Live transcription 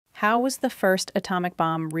How was the first atomic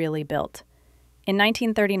bomb really built? In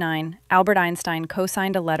 1939, Albert Einstein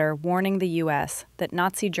co-signed a letter warning the U.S. that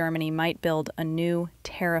Nazi Germany might build a new,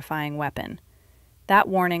 terrifying weapon. That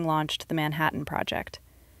warning launched the Manhattan Project.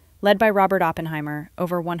 Led by Robert Oppenheimer,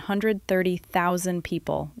 over 130,000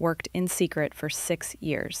 people worked in secret for 6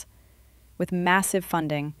 years. With massive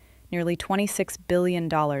funding, nearly $26 billion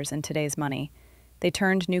in today's money, they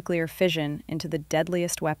turned nuclear fission into the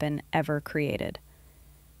deadliest weapon ever created.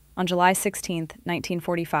 On July 16,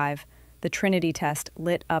 1945, the Trinity test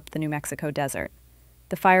lit up the New Mexico desert.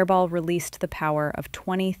 The fireball released the power of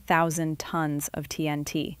 20,000 tons of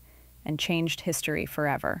TNT and changed history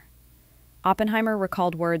forever. Oppenheimer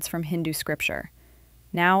recalled words from Hindu scripture,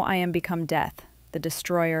 "Now I am become death, the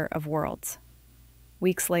destroyer of worlds."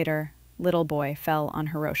 Weeks later, Little Boy fell on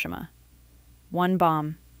Hiroshima. One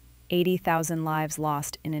bomb, 80,000 lives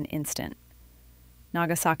lost in an instant.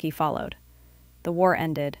 Nagasaki followed. The war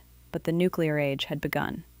ended, but the nuclear age had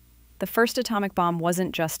begun. The first atomic bomb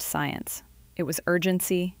wasn't just science. It was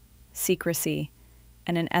urgency, secrecy,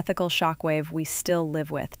 and an ethical shockwave we still live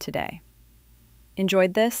with today.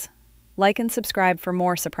 Enjoyed this? Like and subscribe for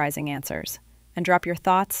more surprising answers, and drop your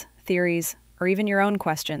thoughts, theories, or even your own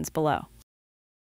questions below.